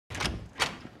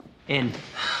In.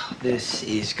 This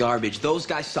is garbage. Those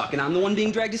guys suck, and I'm the one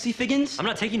being dragged to see Figgins? I'm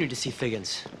not taking you to see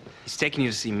Figgins. He's taking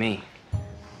you to see me.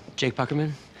 Jake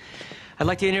Puckerman, I'd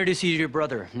like to introduce you to your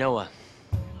brother, Noah.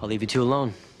 I'll leave you two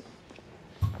alone.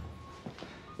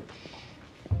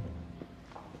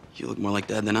 You look more like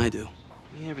Dad than I do.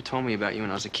 You never told me about you when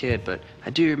I was a kid, but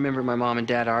I do remember my mom and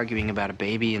dad arguing about a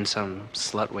baby and some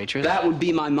slut waitress. That would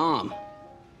be my mom.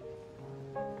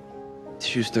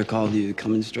 Schuster called you to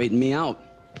come and straighten me out.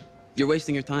 You're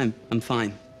wasting your time. I'm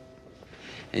fine.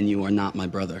 And you are not my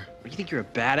brother. You think you're a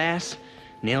badass?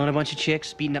 Nailing a bunch of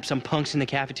chicks, beating up some punks in the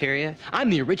cafeteria? I'm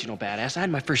the original badass. I had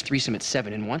my first threesome at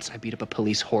 7, and once I beat up a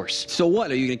police horse. So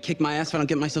what? Are you gonna kick my ass if I don't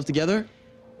get myself together?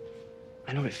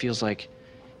 I know what it feels like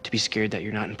to be scared that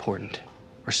you're not important,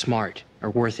 or smart,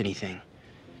 or worth anything.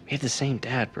 We have the same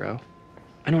dad, bro.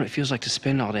 I know what it feels like to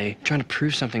spend all day trying to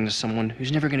prove something to someone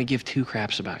who's never gonna give two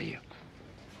craps about you.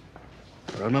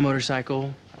 I rode my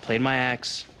motorcycle, I played my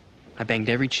axe, I banged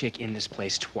every chick in this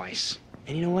place twice.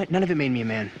 And you know what? None of it made me a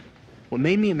man. What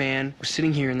made me a man was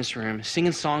sitting here in this room,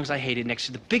 singing songs I hated next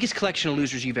to the biggest collection of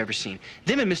losers you've ever seen.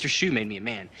 Them and Mr. Shoe made me a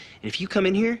man. And if you come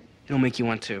in here, it'll make you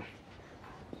want to.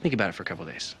 Think about it for a couple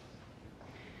days.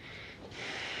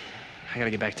 I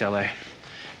gotta get back to LA.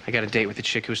 I got a date with the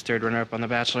chick who was third runner-up on The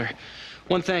Bachelor.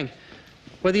 One thing,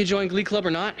 whether you join Glee Club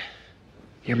or not,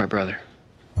 you're my brother.